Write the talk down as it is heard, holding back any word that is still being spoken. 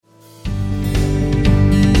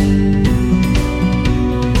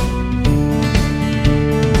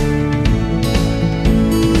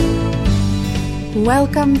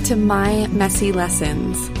Welcome to My Messy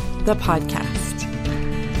Lessons, the podcast.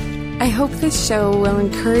 I hope this show will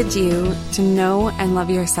encourage you to know and love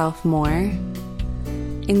yourself more,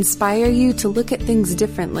 inspire you to look at things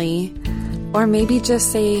differently, or maybe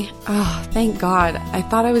just say, "Oh, thank God, I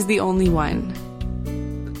thought I was the only one."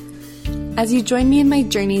 As you join me in my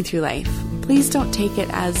journey through life, please don't take it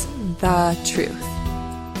as the truth.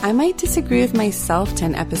 I might disagree with myself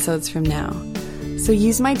 10 episodes from now, so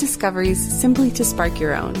use my discoveries simply to spark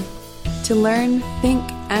your own, to learn, think,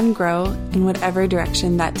 and grow in whatever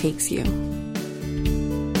direction that takes you.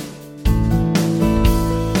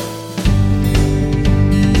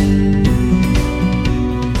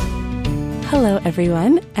 Hello,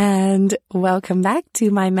 everyone, and welcome back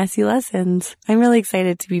to My Messy Lessons. I'm really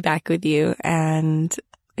excited to be back with you and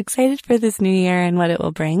excited for this new year and what it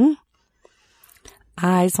will bring.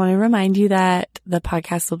 I just want to remind you that the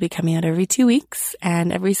podcast will be coming out every 2 weeks,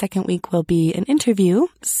 and every second week will be an interview.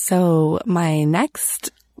 So my next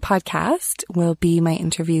podcast will be my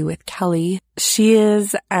interview with Kelly. She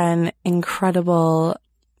is an incredible,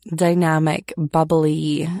 dynamic,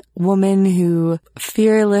 bubbly woman who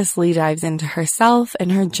fearlessly dives into herself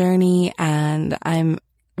and her journey, and I'm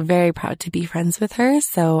very proud to be friends with her.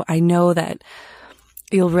 So I know that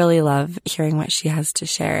you'll really love hearing what she has to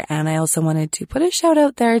share. And I also wanted to put a shout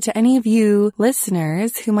out there to any of you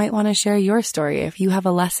listeners who might want to share your story. If you have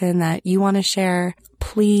a lesson that you want to share,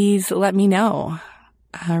 please let me know.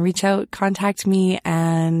 Reach out, contact me,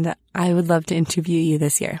 and I would love to interview you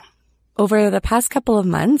this year. Over the past couple of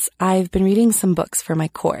months, I've been reading some books for my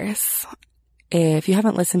course. If you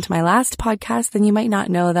haven't listened to my last podcast, then you might not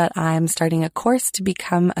know that I'm starting a course to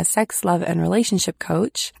become a sex, love, and relationship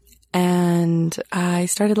coach. And I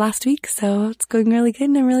started last week, so it's going really good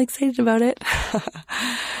and I'm really excited about it.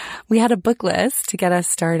 We had a book list to get us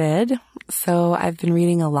started, so I've been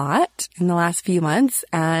reading a lot in the last few months,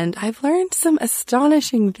 and I've learned some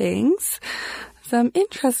astonishing things, some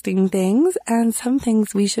interesting things, and some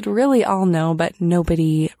things we should really all know, but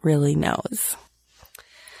nobody really knows.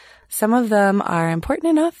 Some of them are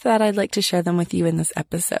important enough that I'd like to share them with you in this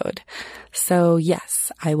episode. So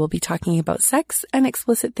yes, I will be talking about sex and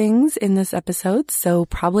explicit things in this episode, so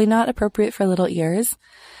probably not appropriate for little ears.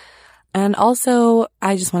 And also,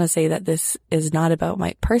 I just want to say that this is not about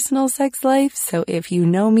my personal sex life, so if you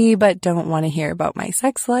know me but don't want to hear about my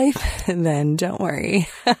sex life, then don't worry.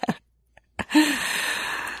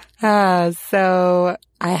 So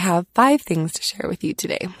I have 5 things to share with you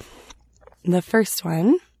today. The first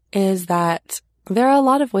one is that there are a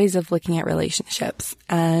lot of ways of looking at relationships,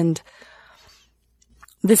 and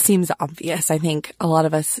this seems obvious. I think a lot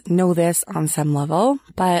of us know this on some level,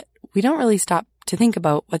 but we don't really stop to think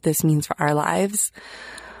about what this means for our lives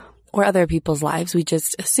or other people's lives. We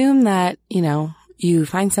just assume that, you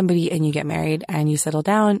find somebody and you get married and you settle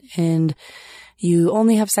down and you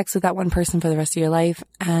only have sex with that one person for the rest of your life,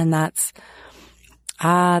 and that's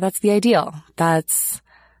the ideal. That's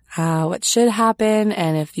what should happen,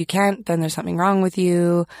 and if you can't, then there's something wrong with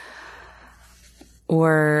you.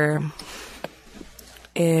 Or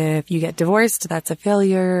if you get divorced, that's a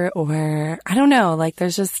failure, or I don't know,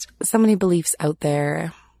 there's just so many beliefs out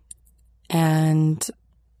there, and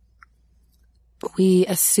we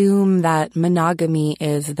assume that monogamy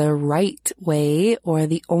is the right way or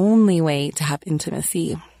the only way to have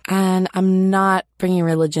intimacy. And I'm not bringing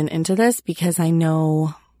religion into this because I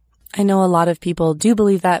know a lot of people do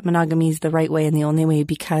believe that monogamy is the right way and the only way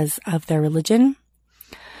because of their religion.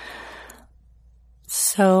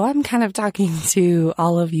 So I'm kind of talking to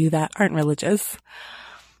all of you that aren't religious,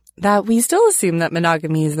 that we still assume that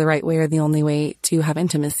monogamy is the right way or the only way to have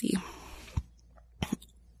intimacy.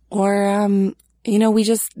 Or,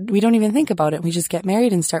 we don't even think about it. We just get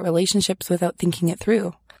married and start relationships without thinking it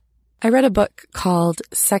through. I read a book called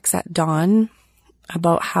Sex at Dawn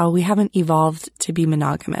about how we haven't evolved to be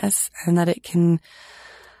monogamous and that it can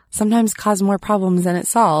sometimes cause more problems than it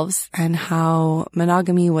solves, and how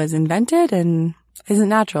monogamy was invented and isn't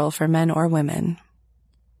natural for men or women.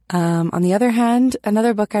 On the other hand,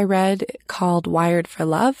 another book I read called Wired for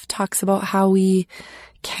Love talks about how we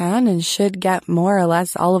can and should get more or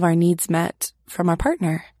less all of our needs met from our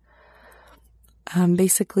partner.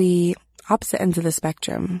 Basically opposite ends of the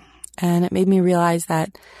spectrum. And it made me realize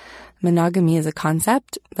that monogamy is a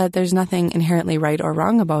concept, that there's nothing inherently right or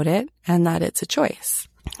wrong about it, and that it's a choice.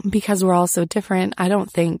 Because we're all so different, I don't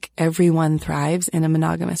think everyone thrives in a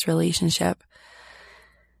monogamous relationship.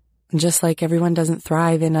 Just like everyone doesn't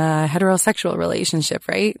thrive in a heterosexual relationship,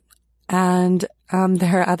 right? And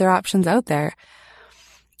there are other options out there.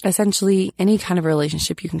 Essentially, any kind of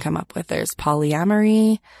relationship you can come up with. There's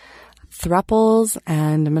polyamory, thruples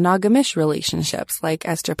and monogamish relationships like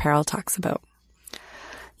Esther Perel talks about.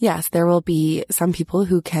 Yes, there will be some people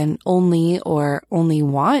who can only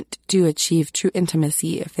want to achieve true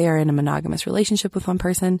intimacy if they are in a monogamous relationship with one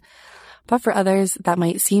person. But for others, that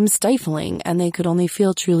might seem stifling, and they could only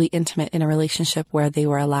feel truly intimate in a relationship where they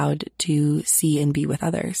were allowed to see and be with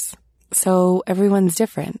others. So everyone's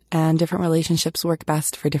different, and different relationships work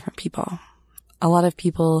best for different people. A lot of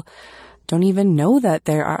people don't even know that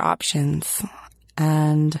there are options.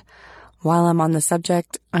 And while I'm on the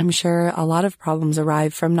subject, I'm sure a lot of problems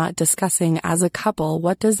arrive from not discussing as a couple,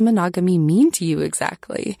 what does monogamy mean to you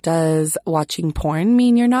exactly? Does watching porn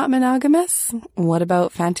mean you're not monogamous? What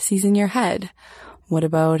about fantasies in your head? What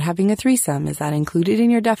about having a threesome? Is that included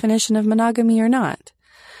in your definition of monogamy or not?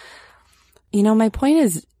 My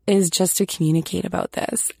point is just to communicate about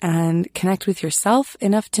this and connect with yourself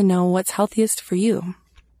enough to know what's healthiest for you.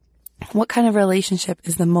 What kind of relationship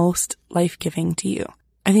is the most life-giving to you?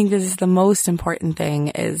 I think this is the most important thing,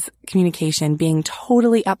 is communication, being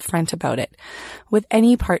totally upfront about it with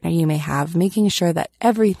any partner you may have, making sure that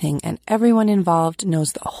everything and everyone involved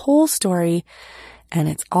knows the whole story and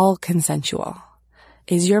it's all consensual.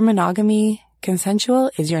 Is your monogamy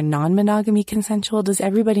consensual? Is your non-monogamy consensual? Does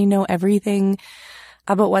everybody know everything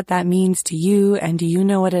about what that means to you? And do you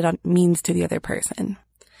know what it means to the other person?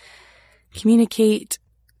 Communicate.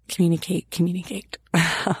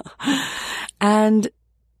 And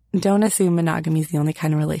don't assume monogamy is the only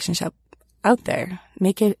kind of relationship out there.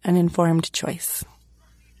 Make it an informed choice.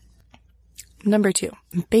 Number 2,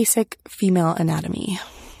 basic female anatomy.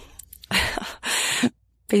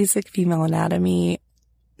 Basic female anatomy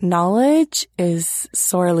knowledge is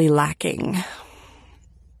sorely lacking.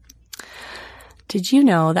 Did you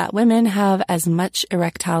know that women have as much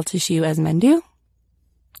erectile tissue as men do?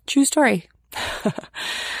 True story.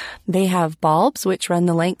 They have bulbs which run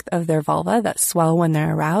the length of their vulva that swell when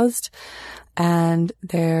they're aroused, and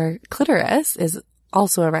their clitoris is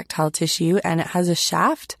also erectile tissue, and it has a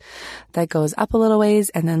shaft that goes up a little ways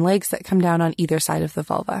and then legs that come down on either side of the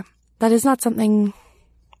vulva. That is not something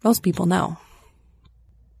most people know.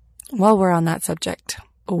 While we're on that subject,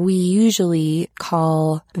 we usually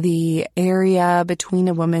call the area between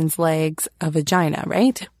a woman's legs a vagina,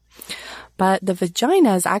 right? But the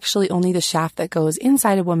vagina is actually only the shaft that goes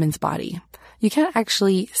inside a woman's body. You can't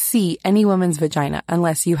actually see any woman's vagina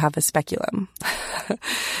unless you have a speculum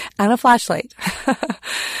and a flashlight.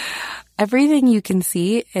 Everything you can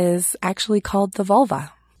see is actually called the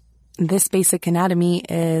vulva. This basic anatomy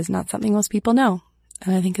is not something most people know,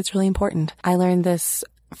 and I think it's really important. I learned this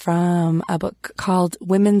from a book called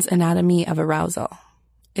Women's Anatomy of Arousal.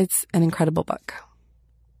 It's an incredible book.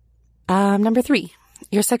 Number 3.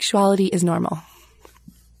 Your sexuality is normal.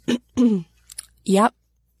 Yep,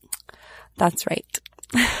 that's right.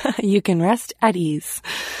 You can rest at ease.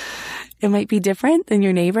 It might be different than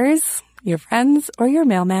your neighbors, your friends, or your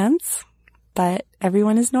mailmans, but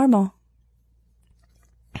everyone is normal.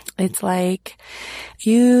 It's like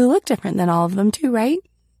you look different than all of them too, right?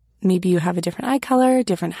 Maybe you have a different eye color,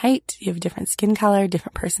 different height, you have a different skin color,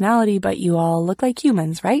 different personality, but you all look like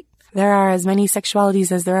humans, right? There are as many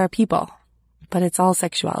sexualities as there are people. But it's all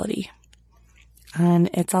sexuality. And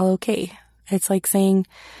it's all okay. It's like saying,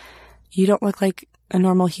 you don't look like a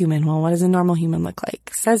normal human. Well, what does a normal human look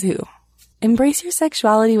like? Says who? Embrace your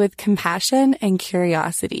sexuality with compassion and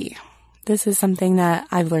curiosity. This is something that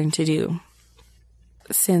I've learned to do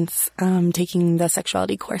since taking the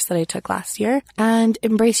sexuality course that I took last year. And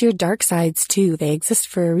embrace your dark sides too. They exist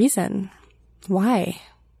for a reason. Why?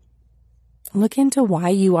 Look into why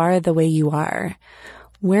you are the way you are,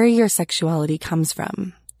 where your sexuality comes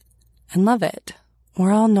from, and love it.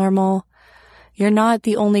 We're all normal. You're not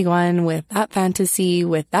the only one with that fantasy,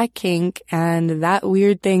 with that kink, and that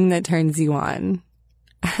weird thing that turns you on.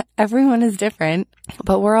 Everyone is different,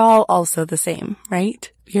 but we're all also the same,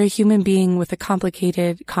 right? You're a human being with a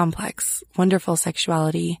complicated, complex, wonderful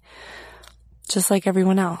sexuality, just like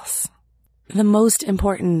everyone else. The most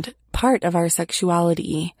important part of our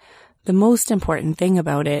sexuality, the most important thing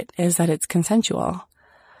about it, is that it's consensual.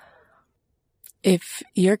 If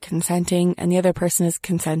you're consenting and the other person is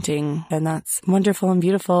consenting, then that's wonderful and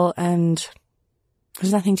beautiful, and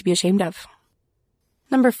there's nothing to be ashamed of.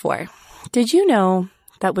 Number 4, did you know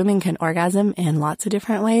that women can orgasm in lots of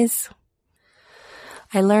different ways?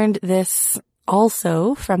 I learned this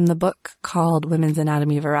also from the book called Women's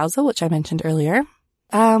Anatomy of Arousal, which I mentioned earlier.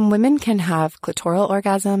 Women can have clitoral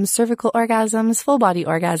orgasms, cervical orgasms, full body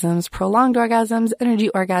orgasms, prolonged orgasms, energy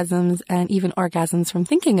orgasms, and even orgasms from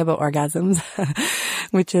thinking about orgasms,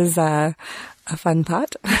 which is a fun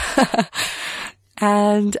thought.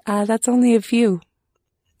 And that's only a few.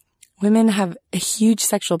 Women have a huge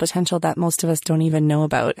sexual potential that most of us don't even know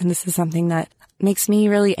about. And this is something that makes me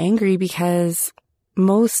really angry because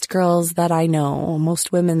most girls that I know,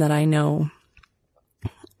 most women that I know,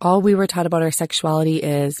 all we were taught about our sexuality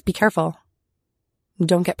is be careful.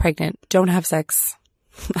 Don't get pregnant. Don't have sex.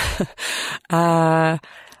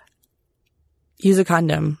 Use a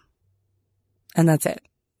condom. And that's it.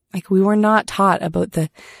 Like, we were not taught about the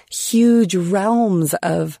huge realms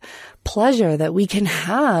of pleasure that we can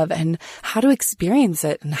have and how to experience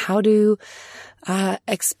it and how to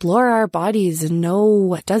explore our bodies and know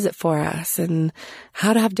what does it for us and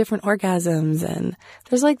how to have different orgasms. And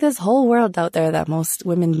there's like this whole world out there that most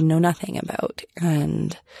women know nothing about.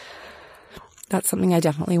 And that's something I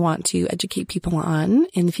definitely want to educate people on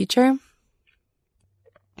in the future.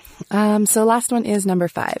 So last one is number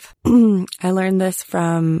 5. I learned this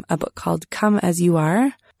from a book called Come As You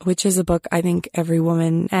Are, which is a book I think every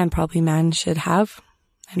woman and probably man should have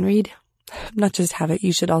and read. Not just have it,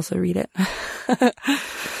 you should also read it.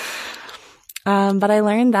 But I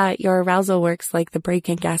learned that your arousal works like the brake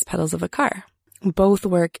and gas pedals of a car. Both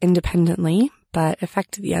work independently, but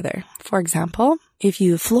affect the other. For example, if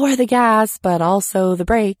you floor the gas, but also the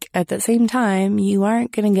brake at the same time, you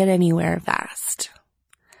aren't going to get anywhere fast.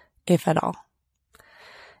 If at all.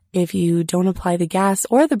 If you don't apply the gas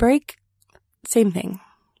or the brake, same thing.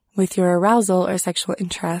 With your arousal or sexual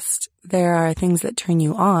interest, there are things that turn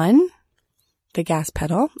you on, the gas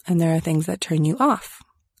pedal, and there are things that turn you off,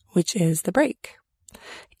 which is the brake.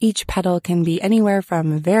 Each pedal can be anywhere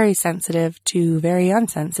from very sensitive to very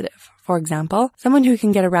unsensitive. For example, someone who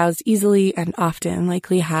can get aroused easily and often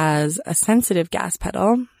likely has a sensitive gas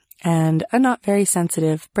pedal and a not very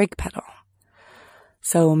sensitive brake pedal.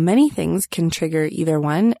 So many things can trigger either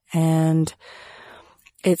one, and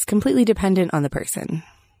it's completely dependent on the person.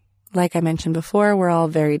 Like I mentioned before, we're all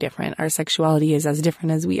very different. Our sexuality is as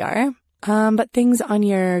different as we are. But things on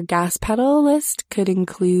your gas pedal list could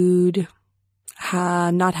include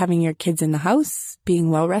not having your kids in the house, being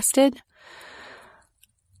well rested,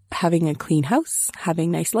 having a clean house, having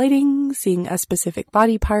nice lighting, seeing a specific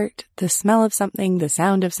body part, the smell of something, the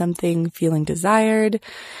sound of something, feeling desired,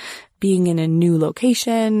 being in a new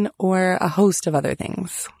location, or a host of other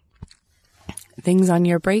things. Things on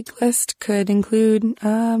your brake list could include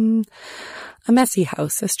a messy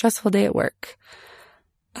house, a stressful day at work,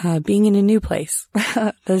 being in a new place,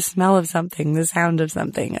 the smell of something, the sound of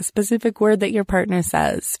something, a specific word that your partner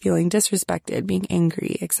says, feeling disrespected, being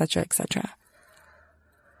angry, etc., etc.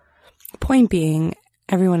 Point being,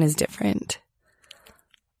 everyone is different.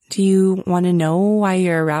 Do you want to know why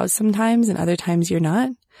you're aroused sometimes and other times you're not?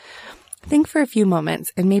 Think for a few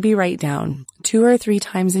moments and maybe write down 2 or 3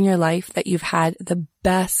 times in your life that you've had the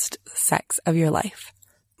best sex of your life.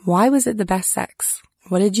 Why was it the best sex?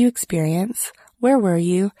 What did you experience? Where were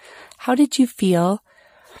you? How did you feel?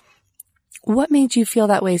 What made you feel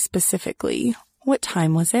that way specifically? What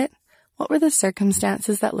time was it? What were the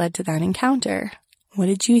circumstances that led to that encounter? What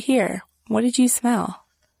did you hear? What did you smell?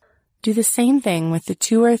 Do the same thing with the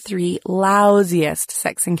 2 or 3 lousiest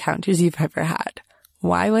sex encounters you've ever had.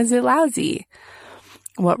 Why was it lousy?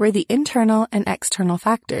 What were the internal and external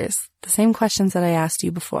factors? The same questions that I asked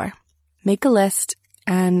you before. Make a list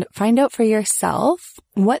and find out for yourself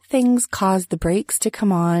what things cause the brakes to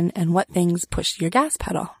come on and what things push your gas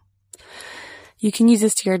pedal. You can use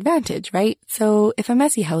this to your advantage, right? So if a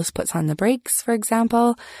messy house puts on the brakes, for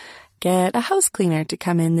example, get a house cleaner to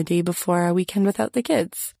come in the day before a weekend without the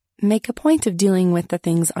kids. Make a point of dealing with the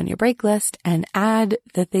things on your brake list and add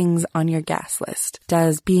the things on your gas list.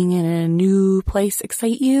 Does being in a new place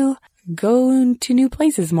excite you? Go to new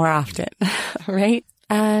places more often, right?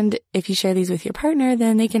 And if you share these with your partner,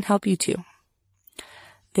 then they can help you too.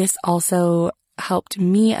 This also helped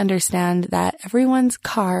me understand that everyone's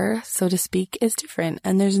car, so to speak, is different,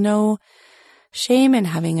 and there's no shame in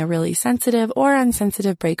having a really sensitive or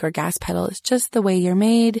unsensitive brake or gas pedal. It's just the way you're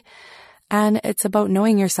made. And it's about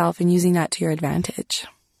knowing yourself and using that to your advantage.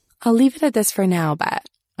 I'll leave it at this for now, but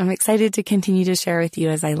I'm excited to continue to share with you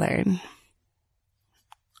as I learn.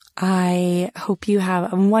 I hope you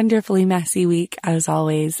have a wonderfully messy week as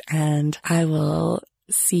always, and I will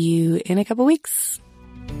see you in a couple weeks.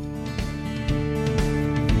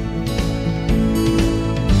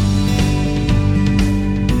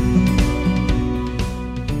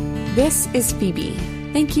 This is Phoebe.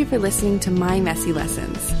 Thank you for listening to My Messy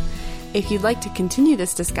Lessons. If you'd like to continue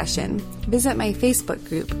this discussion, visit my Facebook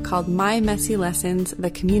group called My Messy Lessons,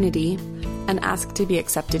 the Community, and ask to be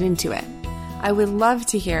accepted into it. I would love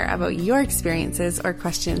to hear about your experiences or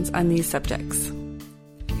questions on these subjects.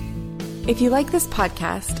 If you like this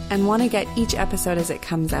podcast and want to get each episode as it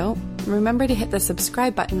comes out, remember to hit the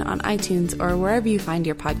subscribe button on iTunes or wherever you find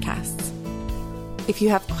your podcasts. If you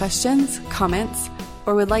have questions, comments,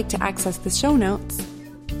 or would like to access the show notes,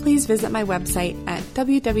 please visit my website at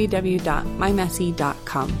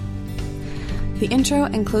www.mymessy.com. The intro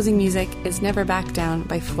and closing music is Never Back Down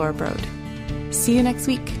by Floorbrode. See you next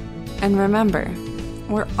week. And remember,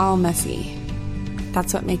 we're all messy.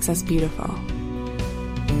 That's what makes us beautiful.